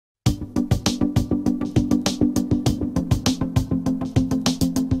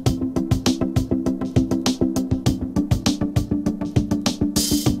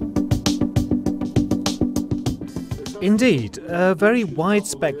Indeed, a very wide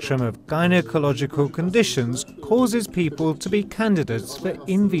spectrum of gynecological conditions causes people to be candidates for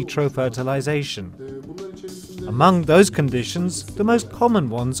in vitro fertilization. Among those conditions, the most common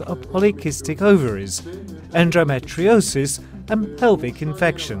ones are polycystic ovaries, endometriosis, and pelvic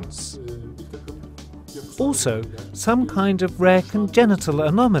infections. Also, some kind of rare congenital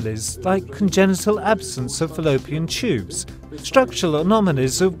anomalies like congenital absence of fallopian tubes, structural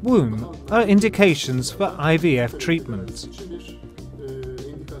anomalies of womb are indications for IVF treatment.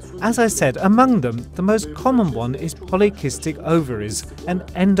 As I said, among them, the most common one is polycystic ovaries and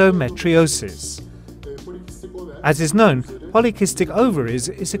endometriosis. As is known, polycystic ovaries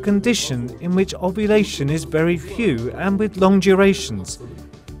is a condition in which ovulation is very few and with long durations.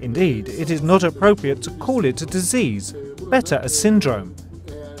 Indeed, it is not appropriate to call it a disease, better a syndrome.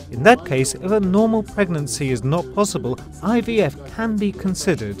 In that case, if a normal pregnancy is not possible, IVF can be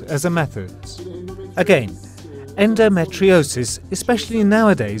considered as a method. Again, endometriosis, especially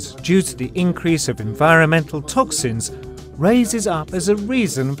nowadays due to the increase of environmental toxins, raises up as a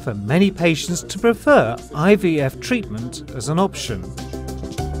reason for many patients to prefer IVF treatment as an option.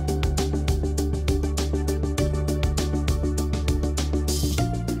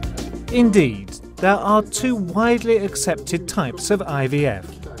 Indeed, there are two widely accepted types of IVF.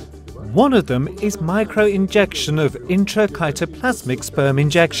 One of them is micro-injection of intracytoplasmic sperm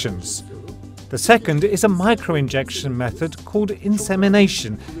injections. The second is a micro-injection method called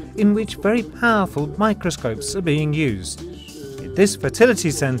insemination, in which very powerful microscopes are being used. In this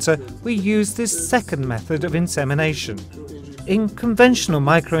fertility centre, we use this second method of insemination. In conventional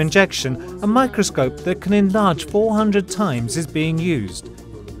micro-injection, a microscope that can enlarge 400 times is being used.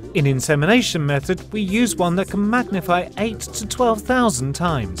 In insemination method, we use one that can magnify 8 to 12,000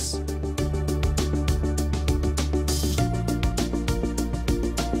 times.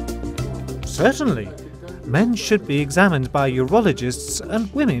 Certainly, men should be examined by urologists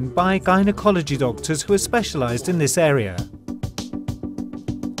and women by gynecology doctors who are specialised in this area.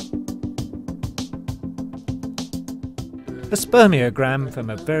 A spermiogram from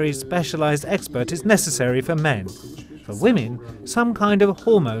a very specialised expert is necessary for men. For women, some kind of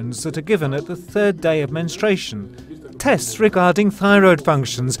hormones that are given at the third day of menstruation, tests regarding thyroid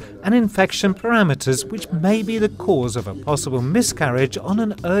functions and infection parameters which may be the cause of a possible miscarriage on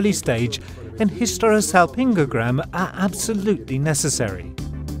an early stage, and hysterosalpingogram are absolutely necessary.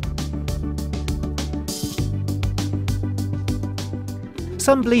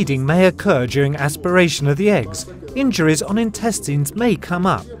 Some bleeding may occur during aspiration of the eggs. Injuries on intestines may come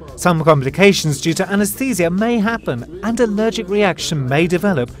up. Some complications due to anesthesia may happen, and allergic reaction may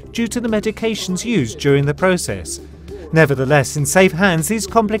develop due to the medications used during the process. Nevertheless, in safe hands, these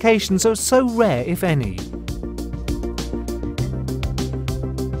complications are so rare, if any.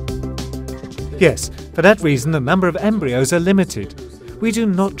 Yes, for that reason the number of embryos are limited. We do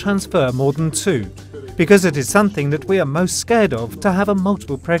not transfer more than 2, because it is something that we are most scared of, to have a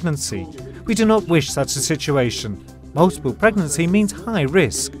multiple pregnancy. We do not wish such a situation. Multiple pregnancy means high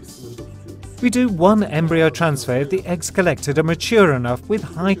risk. We do 1 embryo transfer if the eggs collected are mature enough with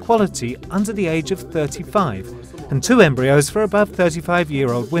high quality under the age of 35, and 2 embryos for above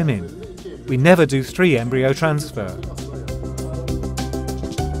 35-year-old women. We never do 3 embryo transfer.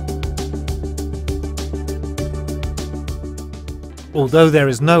 Although there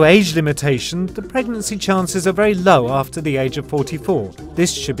is no age limitation, the pregnancy chances are very low after the age of 44.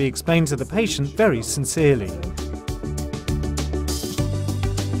 This should be explained to the patient very sincerely.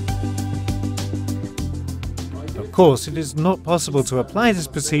 Of course, it is not possible to apply this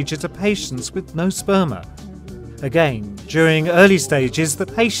procedure to patients with no sperma. Again, during early stages, the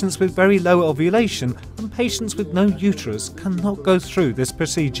patients with very low ovulation and patients with no uterus cannot go through this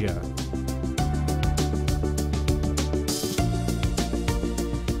procedure.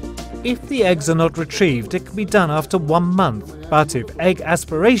 If the eggs are not retrieved, it can be done after 1 month, but if egg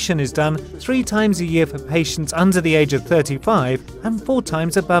aspiration is done 3 times a year for patients under the age of 35 and 4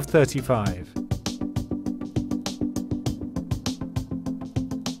 times above 35.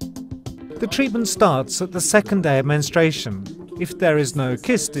 The treatment starts at the 2nd day of menstruation. If there is no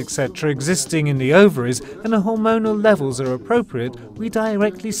cyst, etc. existing in the ovaries and the hormonal levels are appropriate, we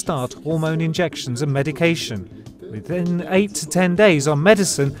directly start hormone injections and medication. Within 8 to 10 days on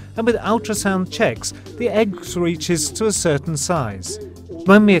medicine and with ultrasound checks, the eggs reaches to a certain size.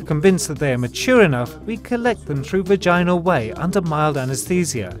 When we are convinced that they are mature enough, we collect them through vaginal way under mild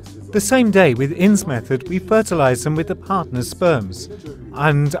anesthesia. The same day with INS method, we fertilize them with the partner's sperms.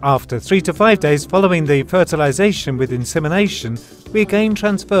 And after 3 to 5 days following the fertilization with insemination, we again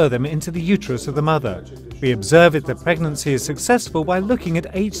transfer them into the uterus of the mother. We observe if the pregnancy is successful by looking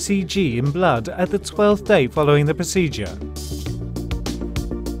at HCG in blood at the 12th day following the procedure.